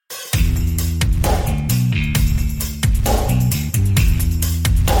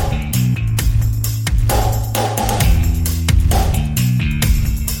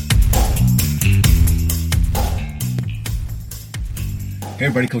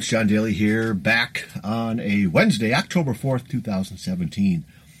Hey everybody, Coach John Daly here, back on a Wednesday, October 4th, 2017.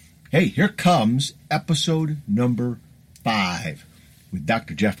 Hey, here comes episode number 5 with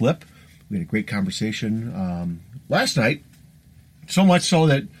Dr. Jeff Lipp. We had a great conversation last night, so much so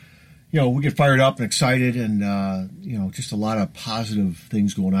that, we get fired up and excited and, just a lot of positive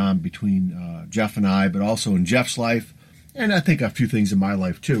things going on between Jeff and I, but also in Jeff's life, and I think a few things in my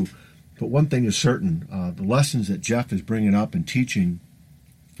life too. But one thing is certain, the lessons that Jeff is bringing up and teaching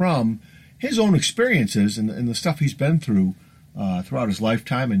from his own experiences and the stuff he's been through throughout his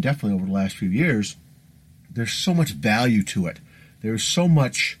lifetime and definitely over the last few years, there's so much value to it. There's so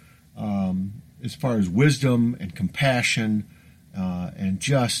much as far as wisdom and compassion and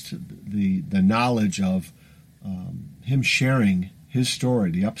just the knowledge of him sharing his story,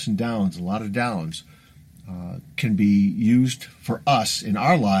 the ups and downs, a lot of downs, can be used for us in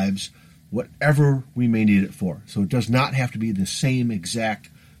our lives, whatever we may need it for. So it does not have to be the same exact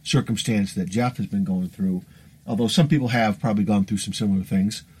circumstance that Jeff has been going through, although some people have probably gone through some similar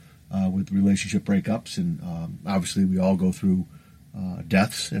things with relationship breakups, and obviously we all go through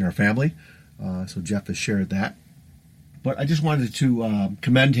deaths in our family, so Jeff has shared that. But I just wanted to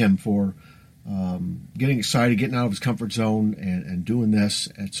commend him for getting excited, getting out of his comfort zone and doing this,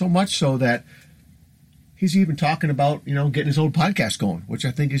 and so much so that he's even talking about, getting his old podcast going, which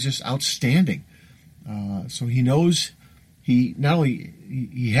I think is just outstanding. So he knows he not only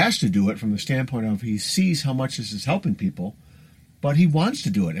he has to do it from the standpoint of he sees how much this is helping people, but he wants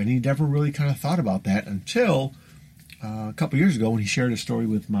to do it, and he never really kind of thought about that until a couple years ago when he shared a story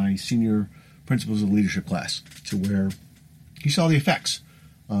with my senior Principles of Leadership class, to where he saw the effects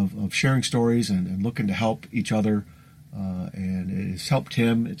of sharing stories and looking to help each other, and it has helped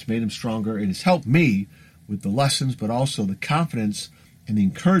him. It's made him stronger. It has helped me with the lessons, but also the confidence and the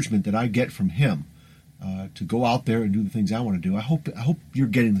encouragement that I get from him to go out there and do the things I want to do. I hope you're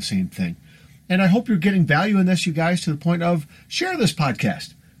getting the same thing. And I hope you're getting value in this, you guys, to the point of share this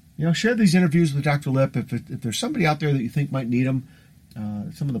podcast. Share these interviews with Dr. Lipp. If there's somebody out there that you think might need them,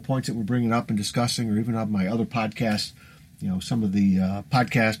 some of the points that we're bringing up and discussing, or even on my other podcasts, some of the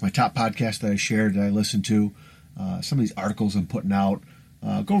podcasts, my top podcasts that I shared that I listened to, some of these articles I'm putting out,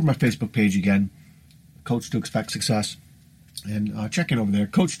 go over my Facebook page again, Coach to Expect Success, and check in over there,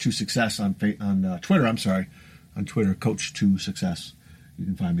 Coach to Success on Twitter. On Twitter, Coach to Success. You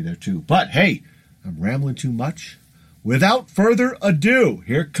can find me there too. But hey, I'm rambling too much. Without further ado,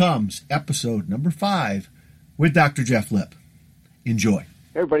 here comes episode number 5 with Dr. Jeff Lipp. Enjoy.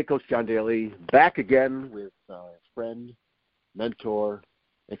 Hey everybody, Coach John Daly, back again with friend, mentor,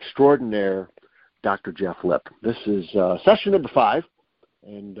 extraordinaire, Dr. Jeff Lipp. This is session number 5,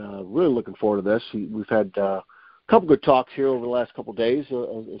 and really looking forward to this. We've had a couple good talks here over the last couple of days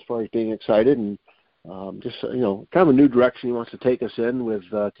as far as being excited, and just kind of a new direction he wants to take us in with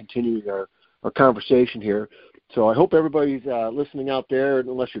continuing our conversation here. So I hope everybody's listening out there,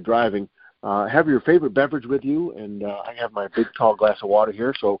 unless you're driving, have your favorite beverage with you, and I have my big tall glass of water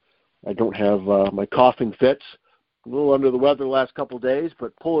here, so I don't have my coughing fits. A little under the weather the last couple of days,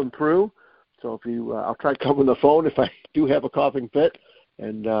 but pulling through. So if I'll try covering the phone if I do have a coughing fit,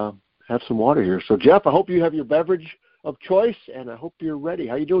 and have some water here. So Jeff, I hope you have your beverage of choice, and I hope you're ready.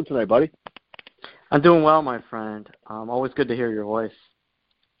 How you doing tonight, buddy? I'm doing well, my friend. Always good to hear your voice.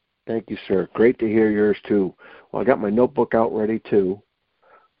 Thank you, sir. Great to hear yours too. Well, I got my notebook out ready too.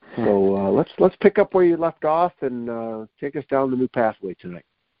 So let's pick up where you left off and take us down the new pathway tonight.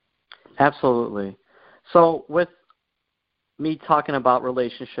 Absolutely. So with me talking about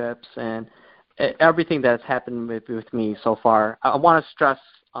relationships and everything that's happened with me so far, I want to stress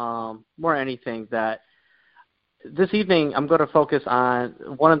more than anything that this evening I'm going to focus on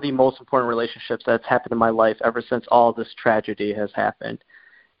one of the most important relationships that's happened in my life ever since all this tragedy has happened.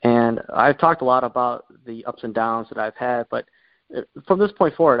 And I've talked a lot about the ups and downs that I've had, but from this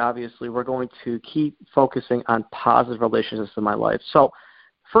point forward, obviously, we're going to keep focusing on positive relationships in my life. So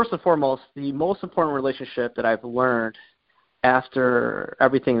first and foremost, the most important relationship that I've learned after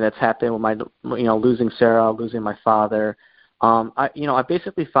everything that's happened with my, losing Sarah, losing my father, I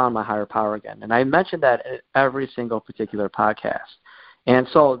basically found my higher power again. And I mentioned that in every single particular podcast. And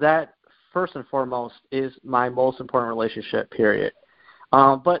so that, first and foremost, is my most important relationship, period.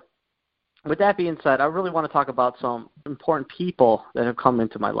 But with that being said, I really want to talk about some important people that have come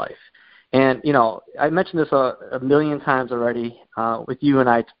into my life. And, I mentioned this a million times already with you and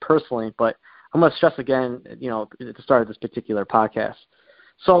I personally, but I'm going to stress again, at the start of this particular podcast.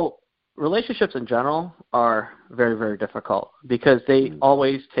 So relationships in general are very, very difficult because they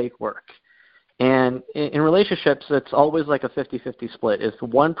always take work. And in relationships, it's always like a 50-50 split. If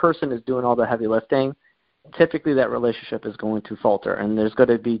one person is doing all the heavy lifting, typically that relationship is going to falter, and there's going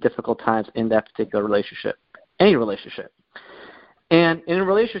to be difficult times in that particular relationship, any relationship. And in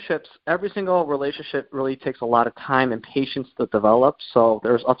relationships, every single relationship really takes a lot of time and patience to develop. So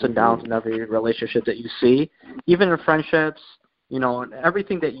there's ups and downs in every relationship that you see. Even in friendships, and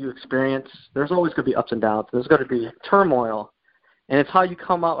everything that you experience, there's always going to be ups and downs. There's going to be turmoil. And it's how you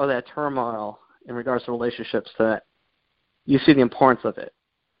come out of that turmoil in regards to relationships that you see the importance of it.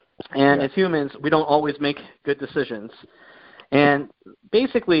 And as humans, we don't always make good decisions. And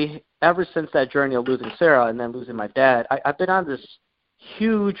basically, ever since that journey of losing Sarah and then losing my dad, I've been on this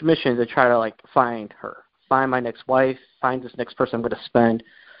huge mission to try to find her, find my next wife, find this next person I'm going to spend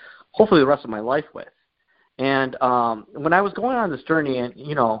hopefully the rest of my life with. And when I was going on this journey, and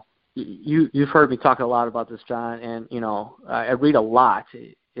you've heard me talk a lot about this, John, and I read a lot,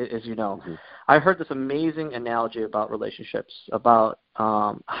 as you know. Mm-hmm. I heard this amazing analogy about relationships, about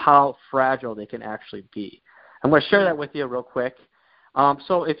how fragile they can actually be. I'm going to share that with you real quick.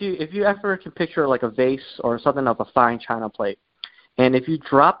 So if you ever can picture like a vase or something of a fine china plate, and if you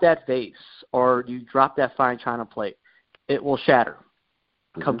drop that vase or you drop that fine china plate, it will shatter,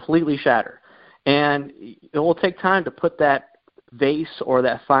 completely shatter. And it will take time to put that vase or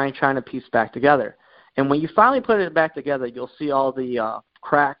that fine china piece back together. And when you finally put it back together, you'll see all the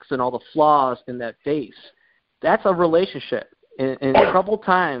cracks and all the flaws in that vase. That's a relationship. In troubled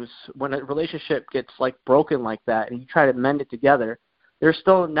times, when a relationship gets broken like that and you try to mend it together, there's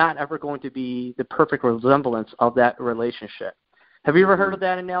still not ever going to be the perfect resemblance of that relationship. Have you ever heard of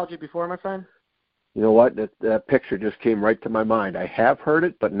that analogy before, my friend? You know what? That picture just came right to my mind. I have heard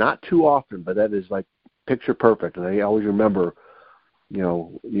it, but not too often. But that is picture perfect. And I always remember,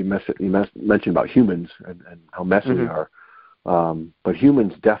 you mentioned about humans and how messy we are. But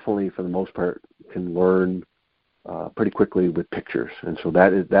humans definitely, for the most part, can learn pretty quickly with pictures. And so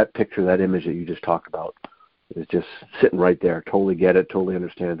that picture, that image that you just talked about is just sitting right there. Totally get it, totally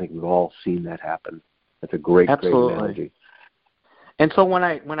understand. I think we've all seen that happen. That's a great analogy. And so when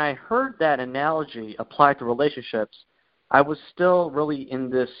I heard that analogy applied to relationships, I was still really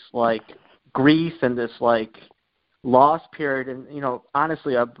in this grief and this loss period, and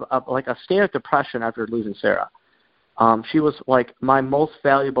honestly a state of depression after losing Sarah. She was my most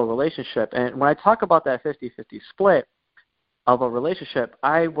valuable relationship. And when I talk about that 50-50 split of a relationship,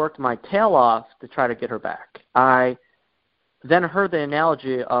 I worked my tail off to try to get her back. I then heard the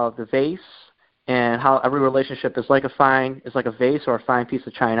analogy of the vase and how every relationship is like a vase or a fine piece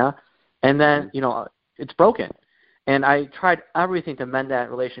of china. And then, it's broken. And I tried everything to mend that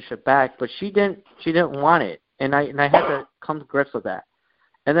relationship back, but she didn't want it. And I had to come to grips with that.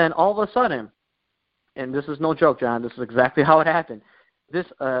 And then all of a sudden, and this is no joke, John, this is exactly how it happened, this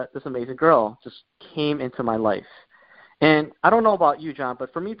amazing girl just came into my life. And I don't know about you, John,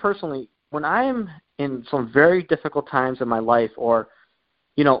 but for me personally, when I'm in some very difficult times in my life, or,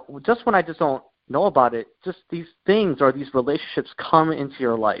 just when I just don't know about it, just these things or these relationships come into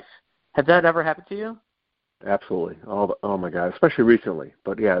your life. Has that ever happened to you? Absolutely. Oh my God, especially recently.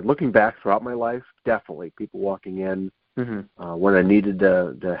 But yeah, looking back throughout my life, definitely people walking in when I needed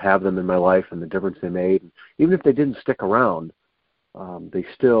to have them in my life and the difference they made. Even if they didn't stick around, they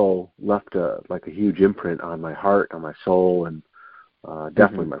still left a huge imprint on my heart, on my soul, and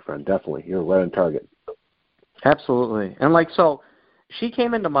definitely, my friend, definitely. You're right on target. Absolutely. And so she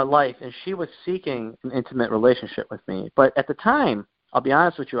came into my life and she was seeking an intimate relationship with me. But at the time, I'll be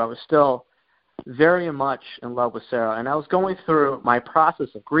honest with you, I was still very much in love with Sarah. And I was going through my process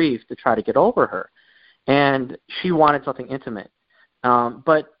of grief to try to get over her. And she wanted something intimate.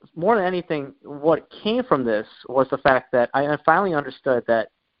 But more than anything, what came from this was the fact that I finally understood that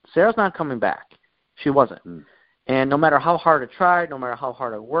Sarah's not coming back. She wasn't. And no matter how hard I tried, no matter how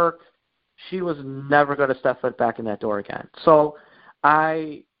hard I worked, she was never going to step foot back in that door again. So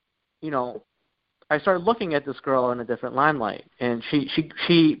I started looking at this girl in a different limelight. And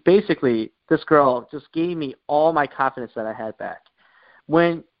she basically, this girl just gave me all my confidence that I had back.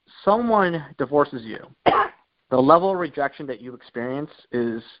 When someone divorces you, the level of rejection that you experience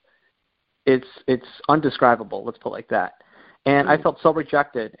it's undescribable, let's put it like that. And I felt so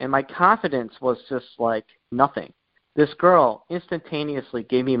rejected, and my confidence was just nothing. This girl instantaneously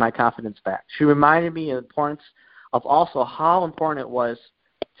gave me my confidence back. She reminded me of the importance of also how important it was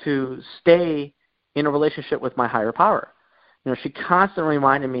to stay in a relationship with my higher power. She constantly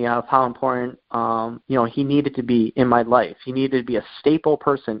reminded me of how important, he needed to be in my life. He needed to be a staple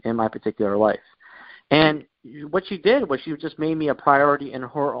person in my particular life. And what she did was she just made me a priority in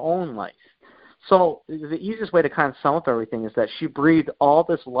her own life. So the easiest way to kind of sum up everything is that she breathed all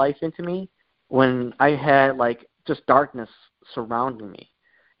this life into me when I had just darkness surrounding me.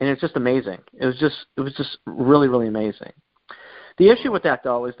 and it's just amazing. It was just really, really amazing. The issue with that,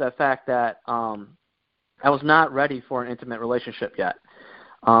 though, is the fact that I was not ready for an intimate relationship yet.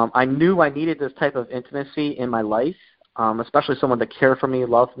 I knew I needed this type of intimacy in my life, especially someone to care for me,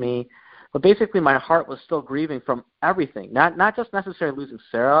 love me. But basically, my heart was still grieving from everything, not just necessarily losing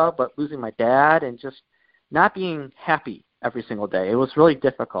Sarah, but losing my dad and just not being happy every single day. It was really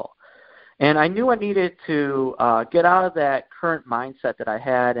difficult. And I knew I needed to get out of that current mindset that I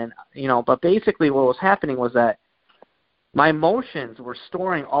had. And, but basically what was happening was that my emotions were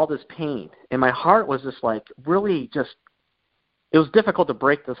storing all this pain. And my heart was just like really just, it was difficult to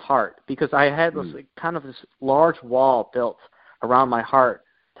break this heart because I had this kind of this large wall built around my heart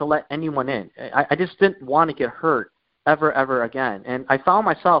to let anyone in. I just didn't want to get hurt ever again. And I found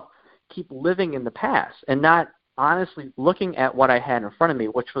myself keep living in the past and not honestly looking at what I had in front of me,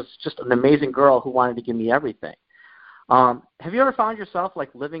 which was just an amazing girl who wanted to give me everything. Have you ever found yourself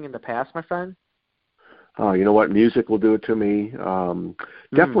like living in the past, my friend? Oh, you know what? Music will do it to me.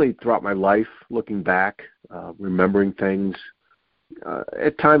 Definitely throughout my life, looking back, remembering things,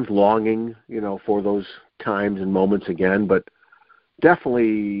 at times longing, for those times and moments again, but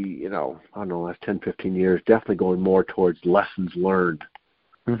definitely, I don't know, last 10, 15 years, definitely going more towards lessons learned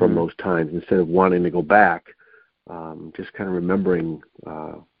from those times instead of wanting to go back. Just kind of remembering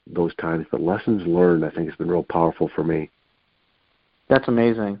those times. But lessons learned, I think, has been real powerful for me. That's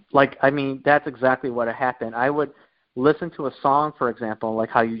amazing. That's exactly what happened. I would listen to a song, for example, like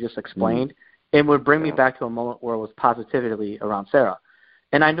how you just explained. It would bring me back to a moment where it was positivity around Sarah.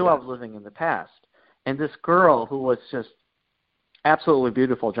 And I knew I was living in the past. And this girl who was just absolutely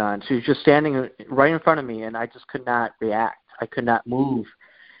beautiful, John, she was just standing right in front of me, and I just could not react. I could not move.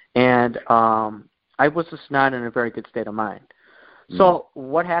 And I was just not in a very good state of mind. So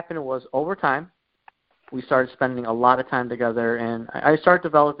what happened was over time, we started spending a lot of time together, and I started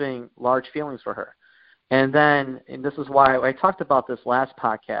developing large feelings for her. And this is why I talked about this last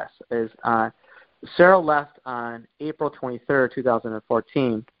podcast, is Sarah left on April 23rd,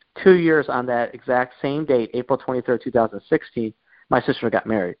 2014. 2 years on that exact same date, April 23rd, 2016, my sister got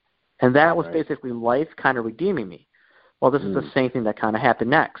married. And that was basically life kind of redeeming me. Well, this is the same thing that kind of happened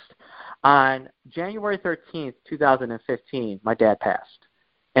next. On January 13th, 2015, my dad passed.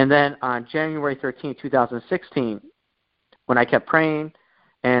 And then on January 13th, 2016, when I kept praying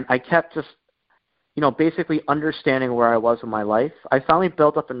and I kept just, basically understanding where I was in my life, I finally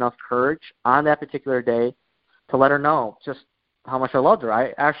built up enough courage on that particular day to let her know just how much I loved her.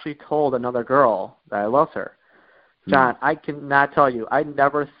 I actually told another girl that I loved her. John, I cannot tell you, I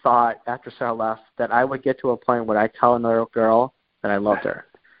never thought after Sarah left that I would get to a point where I tell another girl that I loved her.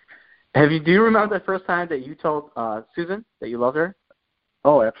 Do you remember the first time that you told Susan that you loved her?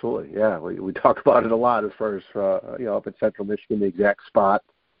 Oh, absolutely. Yeah, we talk about it a lot as far as up in Central Michigan, the exact spot.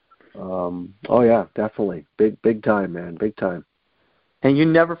 Oh yeah, definitely, big time, man, big time. And you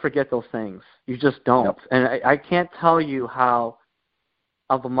never forget those things. You just don't. Yep. And I can't tell you how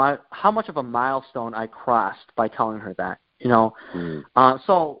much of a milestone I crossed by telling her that.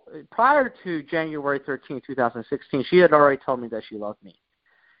 So prior to January 13, 2016, she had already told me that she loved me.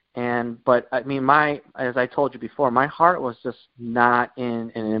 But as I told you before, my heart was just not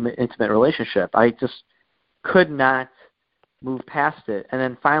in an intimate relationship. I just could not move past it. And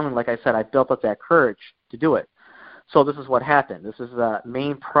then finally, like I said, I built up that courage to do it. So this is what happened. This is the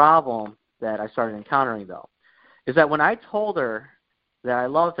main problem that I started encountering, though, is that when I told her that I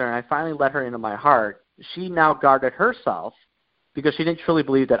loved her and I finally let her into my heart, she now guarded herself because she didn't truly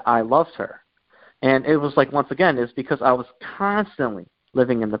believe that I loved her. And it was like, once again, it's because I was constantly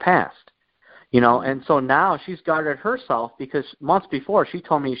living in the past, and so now she's guarded herself because months before she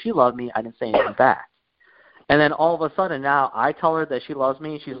told me she loved me, I didn't say anything back. And then all of a sudden now I tell her that she loves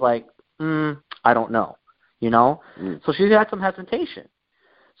me, and she's like, I don't know, So she's had some hesitation.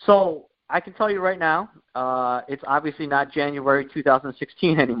 So I can tell you right now, it's obviously not January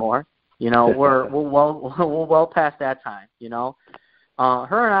 2016 anymore. We're well past that time.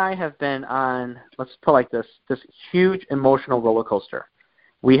 Her and I have been on, let's put it like this huge emotional roller coaster.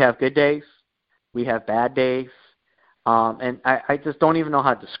 We have good days, we have bad days, and I just don't even know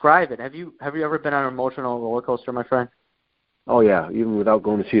how to describe it. Have you ever been on an emotional roller coaster, my friend? Oh yeah, even without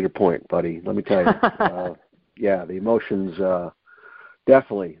going to Cedar Point, buddy. Let me tell you. Yeah, the emotions,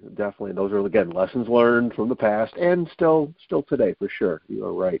 definitely. Those are, again, lessons learned from the past, and still today for sure. You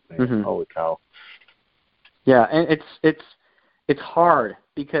are right, man. Mm-hmm. Holy cow. Yeah, and it's hard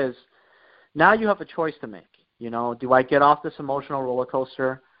because now you have a choice to make. Do I get off this emotional roller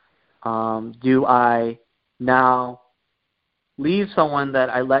coaster? Do I now leave someone that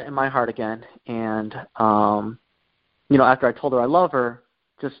I let in my heart again? And, after I told her I love her,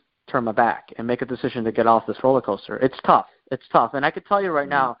 just turn my back and make a decision to get off this roller coaster. It's tough. It's tough. And I could tell you right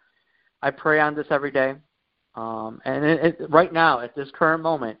now, I pray on this every day. And right now, at this current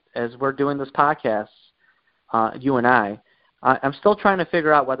moment, as we're doing this podcast, you and I'm still trying to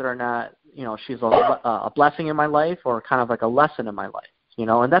figure out whether or not, she's a blessing in my life or kind of like a lesson in my life,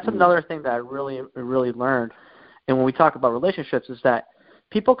 and that's another thing that I really, really learned. And when we talk about relationships is that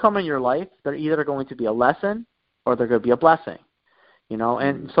people come in your life, they're either going to be a lesson or they're going to be a blessing,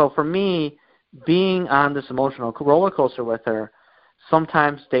 and so for me, being on this emotional roller coaster with her,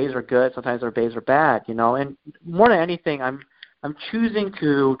 sometimes days are good, sometimes our days are bad, and more than anything, I'm choosing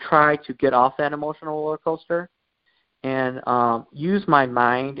to try to get off that emotional roller coaster and use my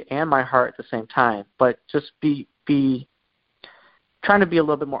mind and my heart at the same time, but just be trying to be a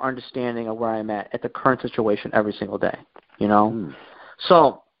little bit more understanding of where I'm at the current situation every single day,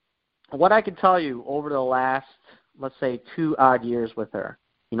 So what I can tell you over the last, let's say, 2 odd years with her,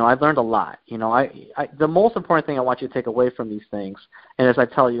 I've learned a lot. The most important thing I want you to take away from these things, and as I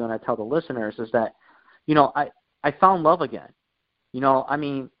tell you and I tell the listeners, is that, I found love again.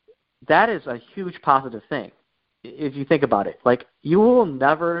 That is a huge positive thing. If you think about it, like you will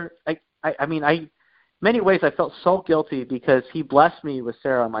never, many ways I felt so guilty because he blessed me with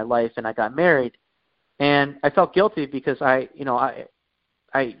Sarah in my life and I got married, and I felt guilty because I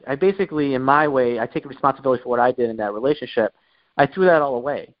basically, in my way, I take responsibility for what I did in that relationship. I threw that all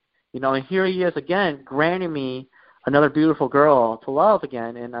away, and here he is again, granting me another beautiful girl to love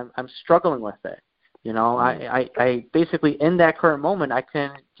again, and I'm struggling with it. I basically, in that current moment, I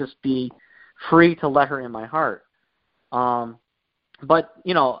couldn't just be free to let her in my heart. But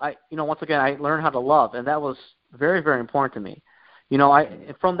once again, I learned how to love, and that was very, very important to me.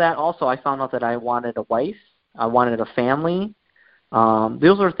 From that also, I found out that I wanted a wife, I wanted a family.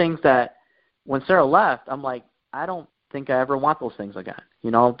 Those are things that when Sarah left, I'm like, I don't think I ever want those things again,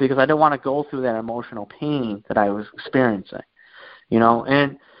 because I didn't want to go through that emotional pain that I was experiencing,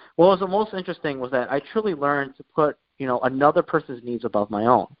 and what was the most interesting was that I truly learned to put, another person's needs above my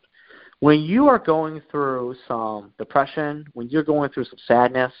own. When you are going through some depression, when you're going through some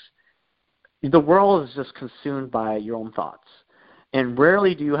sadness, the world is just consumed by your own thoughts. And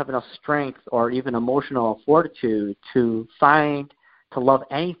rarely do you have enough strength or even emotional fortitude to love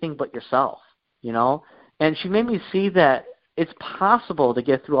anything but yourself, And she made me see that it's possible to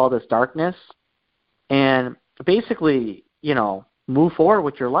get through all this darkness and basically, move forward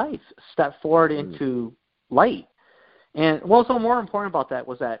with your life, step forward into light. And what was so more important about that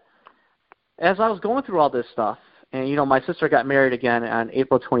was that as I was going through all this stuff, and, my sister got married again on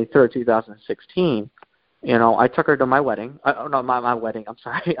April 23rd, 2016, I took her to my wedding. My wedding, I'm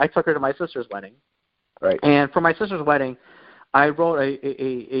sorry. I took her to my sister's wedding. Right. And for my sister's wedding, I wrote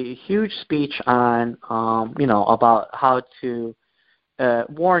a huge speech on, about how to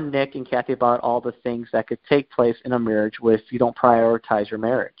warn Nick and Kathy about all the things that could take place in a marriage if you don't prioritize your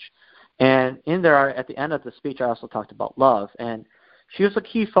marriage. And in there, at the end of the speech, I also talked about love. And she was a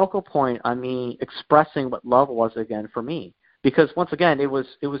key focal point on me expressing what love was again for me. Because once again, it was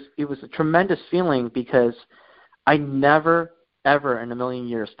a tremendous feeling because I never, ever in a million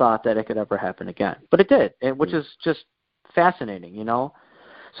years thought that it could ever happen again. But it did, which is just fascinating,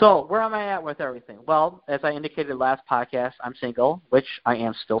 So where am I at with everything? Well, as I indicated last podcast, I'm single, which I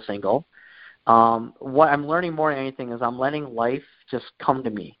am still single. What I'm learning more than anything is I'm letting life just come to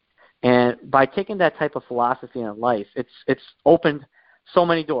me. And by taking that type of philosophy in life, it's opened so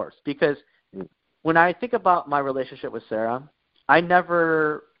many doors. Because when I think about my relationship with Sarah, I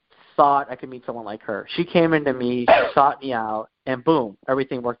never thought I could meet someone like her. She came into me, she sought me out, and boom,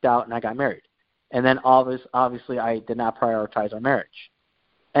 everything worked out, and I got married. And then obviously I did not prioritize our marriage.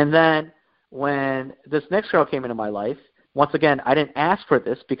 And then when this next girl came into my life, once again, I didn't ask for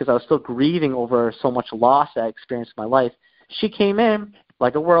this because I was still grieving over so much loss that I experienced in my life. She came in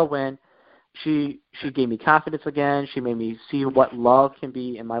like a whirlwind. She gave me confidence again. She made me see what love can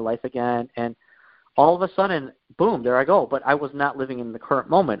be in my life again. And all of a sudden, boom, there I go. But I was not living in the current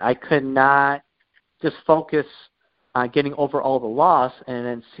moment. I could not just focus on getting over all the loss and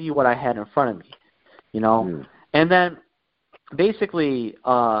then see what I had in front of me, And then basically,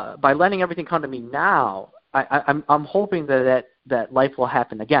 by letting everything come to me now, I'm hoping that life will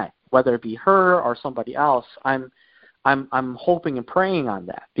happen again, whether it be her or somebody else. I'm hoping and praying on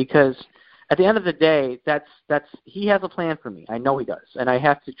that because at the end of the day, that's he has a plan for me. I know he does, and I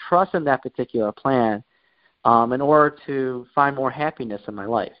have to trust in that particular plan in order to find more happiness in my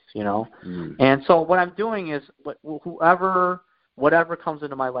life. And so what I'm doing is whatever comes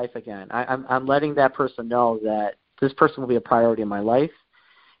into my life again, I'm letting that person know that this person will be a priority in my life,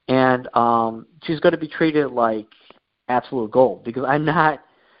 and she's going to be treated like absolute gold because I'm not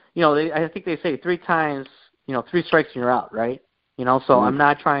I think they say 3 times, 3 strikes and you're out, right? So I'm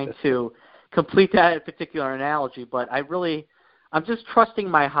not trying to complete that particular analogy, but I'm just trusting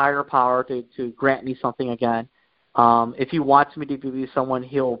my higher power to grant me something again. If he wants me to be someone,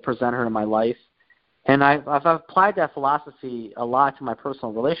 he'll present her in my life. And I've applied that philosophy a lot to my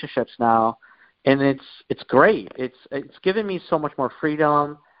personal relationships now, and it's great. It's given me so much more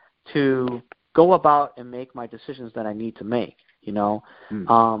freedom to go about and make my decisions that I need to make. What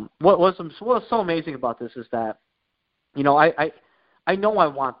was so amazing about this is that, I know I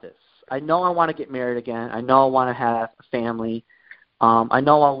want this. I know I want to get married again. I know I want to have a family. I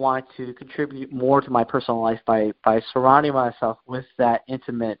know I want to contribute more to my personal life by surrounding myself with that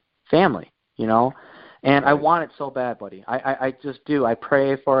intimate family, and I want it so bad, buddy. I just do. I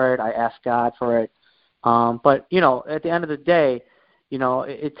pray for it. I ask God for it. But, at the end of the day,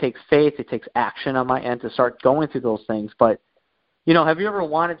 it takes faith. It takes action on my end to start going through those things. But, have you ever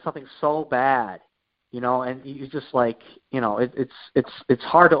wanted something so bad, and you just it's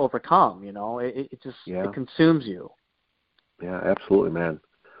hard to overcome, it just it consumes you. Yeah, absolutely, man.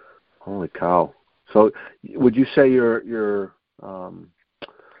 Holy cow. So would you say you're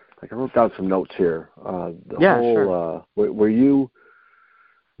I wrote down some notes here. Sure. Were you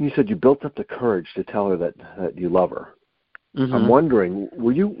said you built up the courage to tell her that you love her. Mm-hmm. I'm wondering,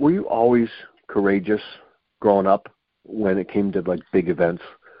 were you always courageous growing up when it came to big events,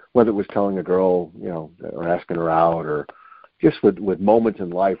 whether it was telling a girl, or asking her out, or just with moments in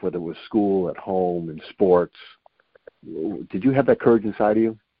life, whether it was school, at home, in sports? Did you have that courage inside of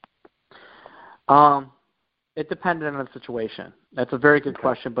you? It depended on the situation. That's a very good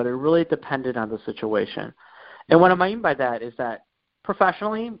question, but it really depended on the situation. And what I mean by that is that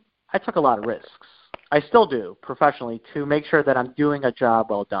professionally, I took a lot of risks. I still do professionally to make sure that I'm doing a job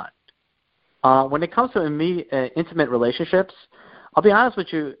well done. When it comes to intimate relationships, I'll be honest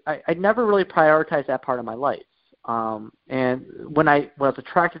with you, I never really prioritized that part of my life. And when I was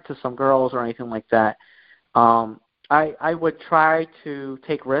attracted to some girls or anything like that, I would try to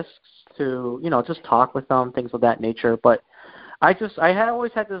take risks to, just talk with them, things of that nature. But I had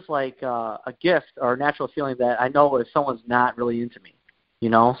always had this a gift or a natural feeling that I know if someone's not really into me,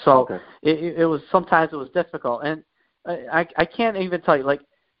 So it was sometimes it was difficult, and I can't even tell you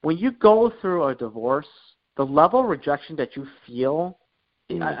when you go through a divorce, the level of rejection that you feel.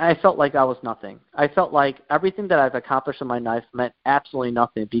 I felt like I was nothing. I felt like everything that I've accomplished in my life meant absolutely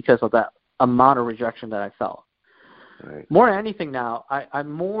nothing because of that amount of rejection that I felt. Right. More than anything now,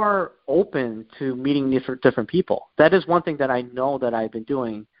 I'm more open to meeting different people. That is one thing that I know that I've been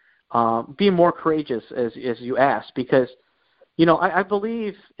doing, being more courageous, as you asked, because, I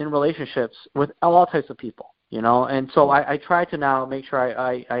believe in relationships with all types of people, and so I try to now make sure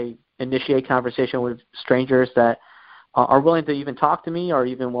I initiate conversation with strangers that are willing to even talk to me or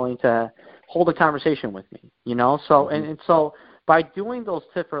even willing to hold a conversation with me, So and so by doing those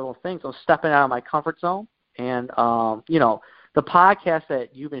different little things, I'm stepping out of my comfort zone. And, the podcast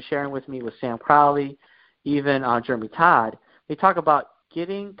that you've been sharing with me with Sam Crowley, even Jeremy Todd, they talk about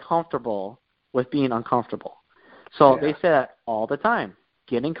getting comfortable with being uncomfortable. So they say that all the time,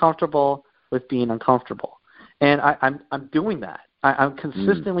 getting comfortable with being uncomfortable. And I'm doing that. I'm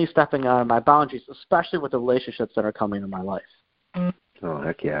consistently stepping out of my boundaries, especially with the relationships that are coming in my life. Oh,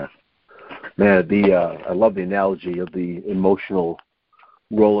 heck yeah. Man, I love the analogy of the emotional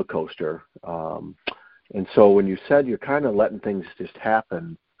roller coaster. And so when you said you're kind of letting things just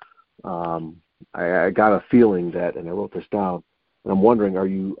happen, I got a feeling that, and I wrote this down, and I'm wondering, are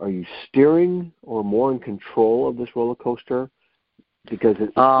you steering or more in control of this roller coaster? Because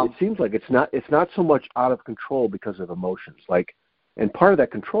it seems like it's not so much out of control because of emotions. And part of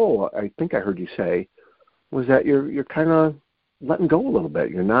that control, I think I heard you say, was that you're kind of letting go a little bit.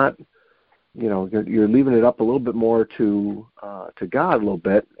 You're not, you're leaving it up a little bit more to God a little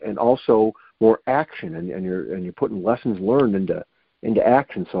bit, and also more action, and you're putting lessons learned into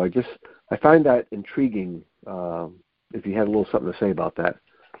action. So I find that intriguing. If you had a little something to say about that.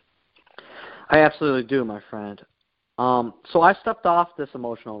 I absolutely do, my friend. So I stepped off this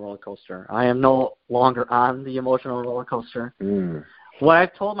emotional roller coaster. I am no longer on the emotional roller coaster. What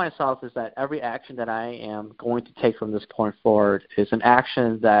I've told myself is that every action that I am going to take from this point forward is an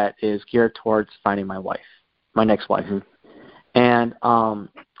action that is geared towards finding my wife, my next wife. And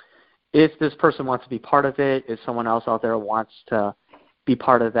if this person wants to be part of it, if someone else out there wants to be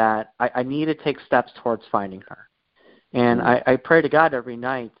part of that, I need to take steps towards finding her. And I pray to God every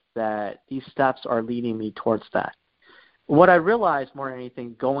night that these steps are leading me towards that. What I realized more than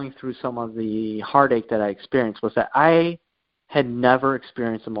anything going through some of the heartache that I experienced was that I had never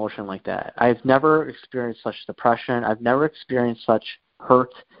experienced emotion like that. I've never experienced such depression. I've never experienced such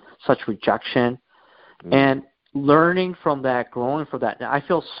hurt. such rejection. And learning from that, growing from that, I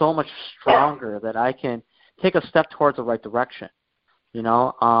feel so much stronger that I can take a step towards the right direction. You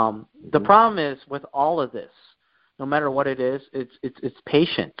know, the problem is with all of this, no matter what it is, it's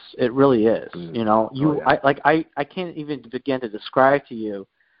patience. It really is. You know, I can't even begin to describe to you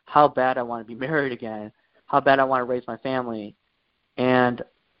how bad I want to be married again, how bad I want to raise my family. And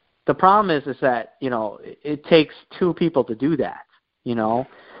the problem is that, you know, it takes two people to do that, you know.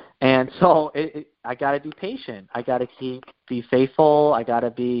 And so I got to be patient. I got to be faithful. I got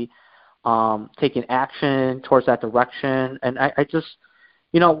to be taking action towards that direction. And I just,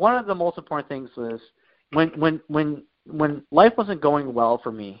 you know, one of the most important things was when life wasn't going well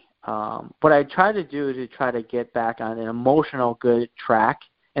for me, what I tried to do to try to get back on an emotional good track,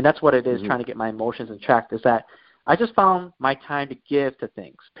 and that's what it is, trying to get my emotions in check, is that I just found my time to give to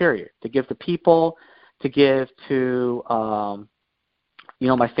things, period, to give to people, to give to, you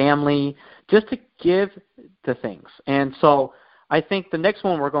know, my family, just to give to things. And so I think the next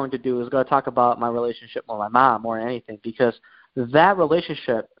one we're going to do is going to talk about my relationship with my mom more than anything, because that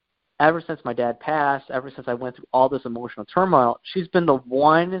relationship, ever since my dad passed, ever since I went through all this emotional turmoil, she's been the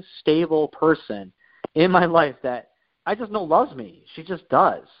one stable person in my life that I just know loves me. She just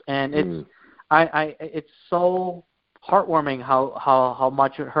does. And it's so heartwarming how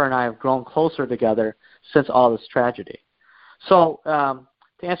much her and I have grown closer together since all this tragedy. So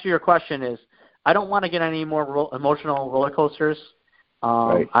to answer your question is, I don't want to get any more emotional roller coasters.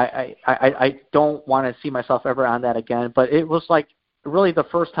 Right. I don't want to see myself ever on that again. But it was like really the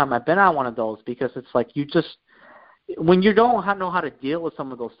first time I've been on one of those, because it's like you just, when you don't know how to deal with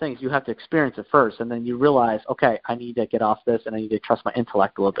some of those things, you have to experience it first, and then you realize, okay, I need to get off this, and I need to trust my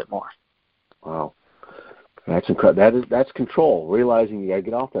intellect a little bit more. Wow, that's incredible. That's control. Realizing you got to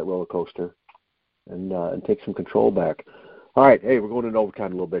get off that roller coaster and take some control back. All right, hey, we're going into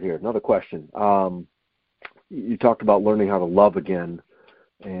overtime a little bit here. Another question. You talked about learning how to love again,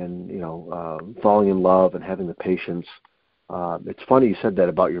 and falling in love and having the patience. It's funny you said that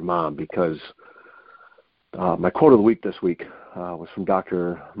about your mom, because my quote of the week this week was from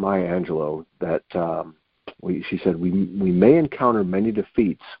Dr. Maya Angelou, that she said, we may encounter many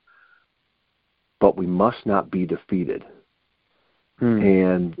defeats, but we must not be defeated.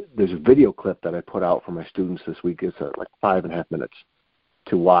 And there's a video clip that I put out for my students this week. It's like 5.5 minutes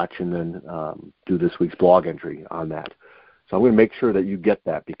to watch, and then do this week's blog entry on that. So I'm going to make sure that you get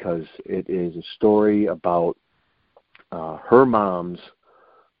that, because it is a story about her mom's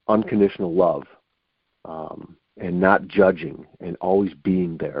unconditional love, and not judging, and always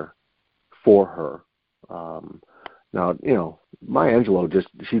being there for her. Now, Maya Angelou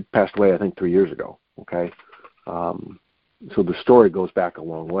she passed away, I think, 3 years ago. Okay. So the story goes back a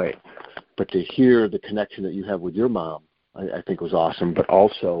long way, but to hear the connection that you have with your mom, I think was awesome. But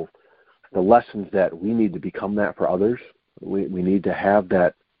also the lessons that we need to become that for others. We need to have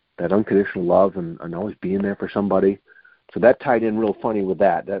that unconditional love and always being there for somebody. So that tied in real funny with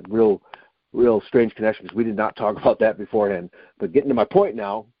that real strange connection, because we did not talk about that beforehand. But getting to my point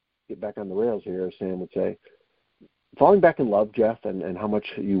now, get back on the rails here, as Sam would say, falling back in love, Jeff, and how much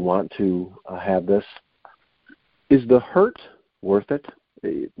you want to have this. Is the hurt worth it?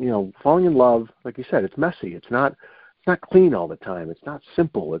 Falling in love, like you said, it's messy. It's not clean all the time. It's not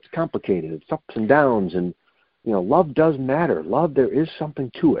simple. It's complicated. It's ups and downs, and love does matter. Love, there is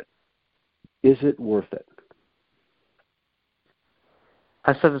something to it. Is it worth it?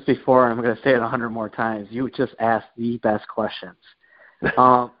 I've said this before, and I'm going to say it 100 more times. You just asked the best questions.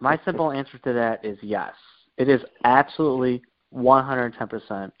 My simple answer to that is yes. It is absolutely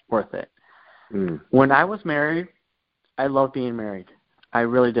 110% worth it. When I was married, I loved being married. I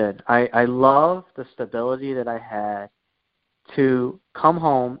really did. I love the stability that I had to come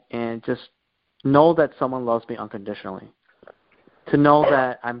home and just know that someone loves me unconditionally. To know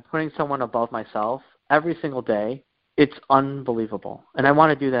that I'm putting someone above myself every single day, it's unbelievable. And I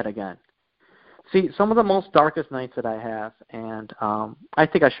want to do that again. See, some of the most darkest nights that I have, and I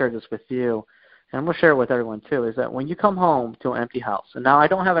think I shared this with you, and I'm going to share it with everyone too, is that when you come home to an empty house, and now I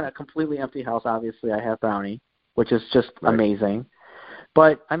don't have a completely empty house, obviously. I have Brownie, which is just amazing.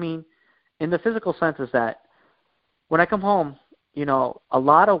 But, I mean, in the physical sense is that when I come home, a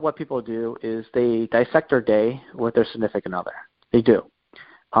lot of what people do is they dissect their day with their significant other. They do.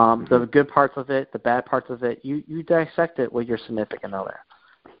 The good parts of it, the bad parts of it, you dissect it with your significant other.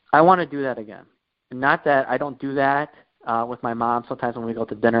 I want to do that again. Not that I don't do that with my mom sometimes when we go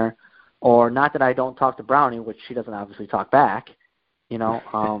to dinner, or not that I don't talk to Brownie, which she doesn't obviously talk back,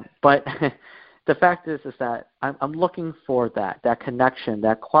 but the fact is that I'm looking for that connection,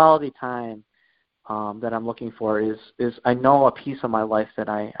 that quality time that I'm looking for is I know a piece of my life that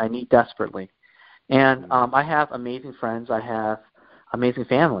I need desperately. And I have amazing friends. I have amazing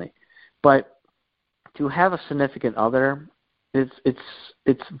family. But to have a significant other,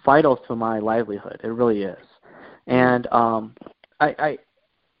 it's vital to my livelihood. It really is. And I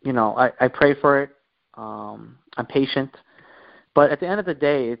pray for it. I'm patient. But at the end of the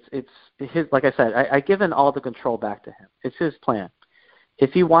day, it's his. Like I said, I given all the control back to him. It's his plan.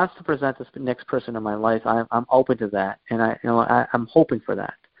 If he wants to present this next person in my life, I'm open to that, and I'm hoping for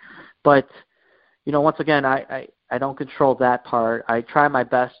that. But once again, I don't control that part. I try my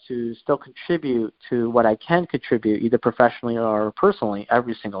best to still contribute to what I can contribute, either professionally or personally,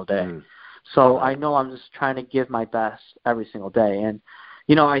 every single day. So I know I'm just trying to give my best every single day. And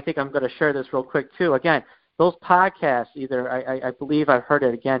I think I'm going to share this real quick too. Again, those podcasts, I believe I've heard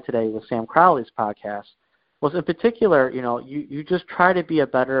it again today with Sam Crowley's podcast, was in particular, you just try to be a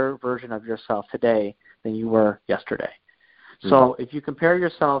better version of yourself today than you were yesterday. So if you compare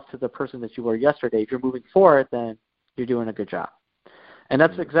yourself to the person that you were yesterday, if you're moving forward, then you're doing a good job. And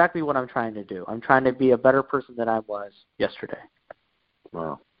that's exactly what I'm trying to do. I'm trying to be a better person than I was yesterday.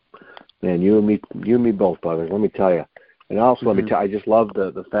 Wow. Man, you and me both, brothers. Let me tell you. And also, let me tell you, I just love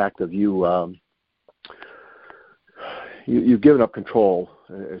the fact of you've given up control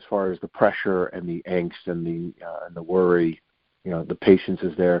as far as the pressure and the angst and the worry. The patience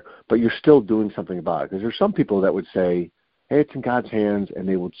is there, but you're still doing something about it. Because there's some people that would say, hey, it's in God's hands, and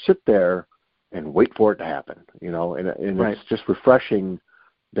they would sit there and wait for it to happen, and right. It's just refreshing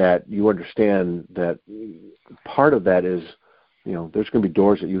that you understand that part of that is, there's going to be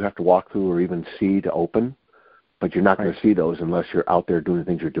doors that you have to walk through or even see to open, but you're not going to see those unless you're out there doing the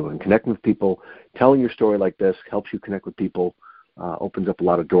things you're doing. Connecting with people, telling your story like this helps you connect with people, opens up a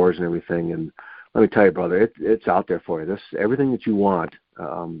lot of doors and everything. And let me tell you, brother, it's out there for you. Everything that you want,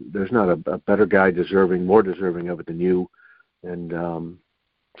 there's not a better guy more deserving of it than you. And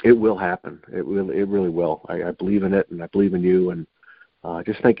it will happen. It really will. I believe in it, and I believe in you. And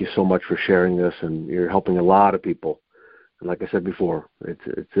just thank you so much for sharing this. And you're helping a lot of people. And like I said before,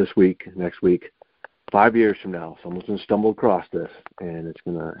 it's this week, next week, 5 years from now, someone's going to stumble across this, and it's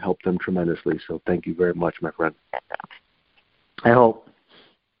going to help them tremendously. So thank you very much, my friend. I hope.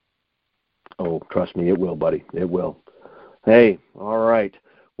 Oh, trust me, it will, buddy. It will. Hey, all right.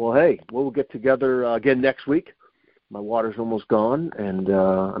 Well, we'll get together again next week. My water's almost gone, and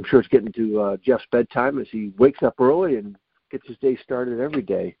I'm sure it's getting to Jeff's bedtime as he wakes up early and gets his day started every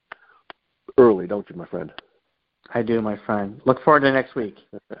day early, don't you, my friend? I do, my friend. Look forward to next week.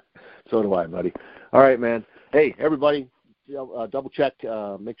 So do I, buddy. All right, man. Hey, everybody, double check.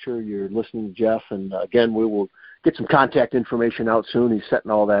 Make sure you're listening to Jeff. And, again, we will get some contact information out soon. He's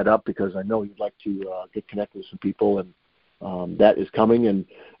setting all that up because I know you'd like to get connected with some people, and that is coming. And,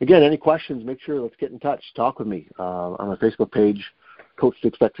 again, any questions, make sure let's get in touch. Talk with me on my Facebook page, Coach to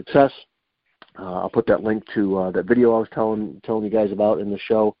Expect Success. I'll put that link to that video I was telling you guys about in the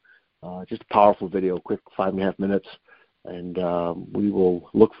show. Just a powerful video, quick 5.5 minutes. And we will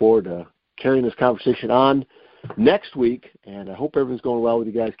look forward to carrying this conversation on next week. And I hope everything's going well with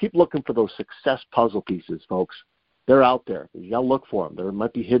you guys. Keep looking for those success puzzle pieces, folks. They're out there. You got to look for them. They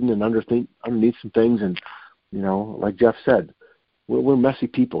might be hidden and underneath some things. And, like Jeff said, we're messy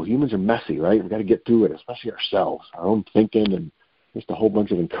people. Humans are messy, right? We've got to get through it, especially ourselves, our own thinking, and just a whole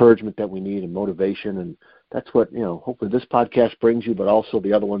bunch of encouragement that we need and motivation. And that's what, hopefully this podcast brings you, but also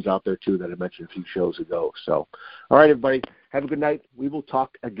the other ones out there, too, that I mentioned a few shows ago. So, all right, everybody, have a good night. We will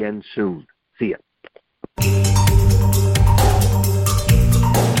talk again soon. See ya.